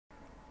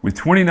With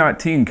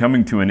 2019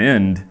 coming to an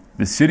end,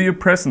 the city of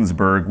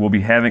Prestonsburg will be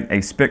having a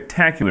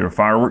spectacular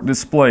firework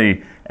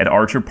display at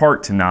Archer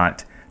Park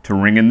tonight to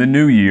ring in the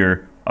new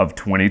year of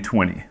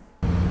 2020.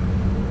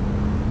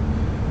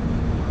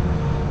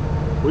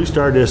 We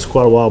started this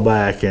quite a while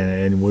back,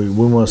 and we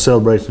want to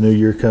celebrate the new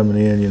year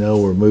coming in. You know,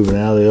 we're moving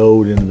out of the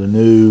old into the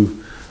new,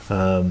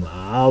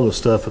 all the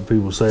stuff that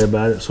people say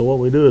about it. So what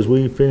we do is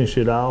we finish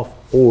it off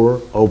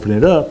or open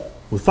it up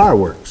with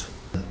fireworks.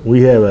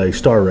 We have a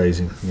star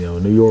raising. You know,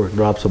 New York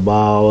drops a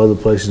ball, other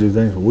places do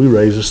things, but we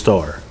raise a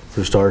star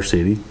for Star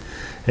City.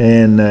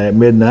 And at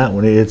midnight,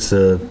 when it hits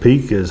a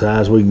peak as high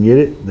as we can get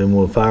it, then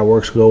when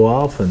fireworks go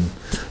off, and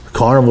the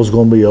carnival's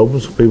going to be open,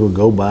 so people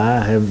go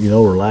by,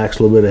 relax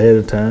a little bit ahead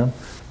of time.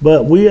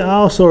 But we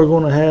also are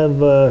going to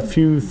have a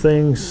few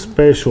things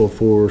special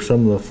for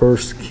some of the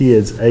first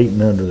kids 8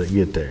 and under that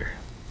get there.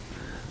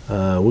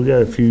 We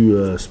got a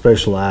few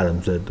special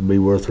items that will be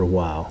worth their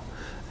while,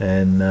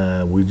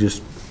 and we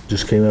just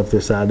came up with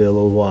this idea a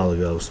little while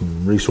ago.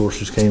 Some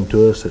resources came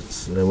to us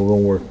that we're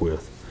going to work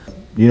with.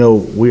 You know,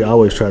 we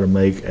always try to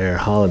make our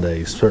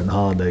holidays, certain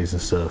holidays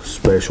and stuff,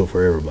 special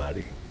for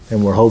everybody.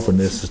 And we're hoping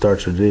this to start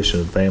a tradition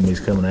of families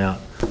coming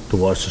out to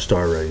watch the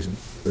star raising.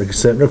 They can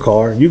sit in their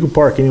car. You can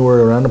park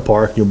anywhere around the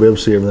park. You'll be able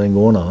to see everything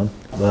going on.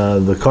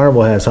 The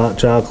carnival has hot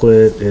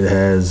chocolate. It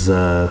has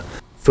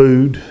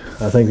food.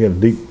 I think they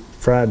have deep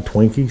fried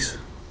Twinkies.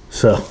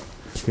 So,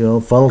 you know,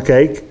 funnel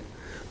cake.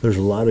 There's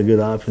a lot of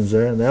good options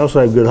there. And they also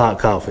have good hot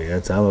coffee.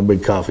 I'm a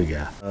big coffee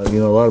guy. You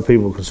know, a lot of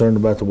people are concerned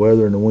about the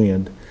weather and the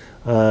wind.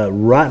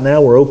 Right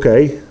now we're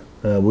okay.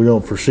 We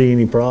don't foresee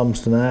any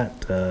problems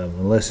tonight.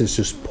 Unless it's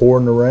just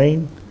pouring the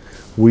rain,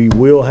 we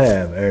will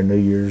have our New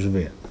Year's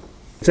event.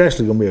 It's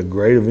actually going to be a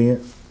great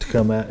event to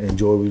come out and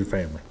enjoy with your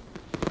family.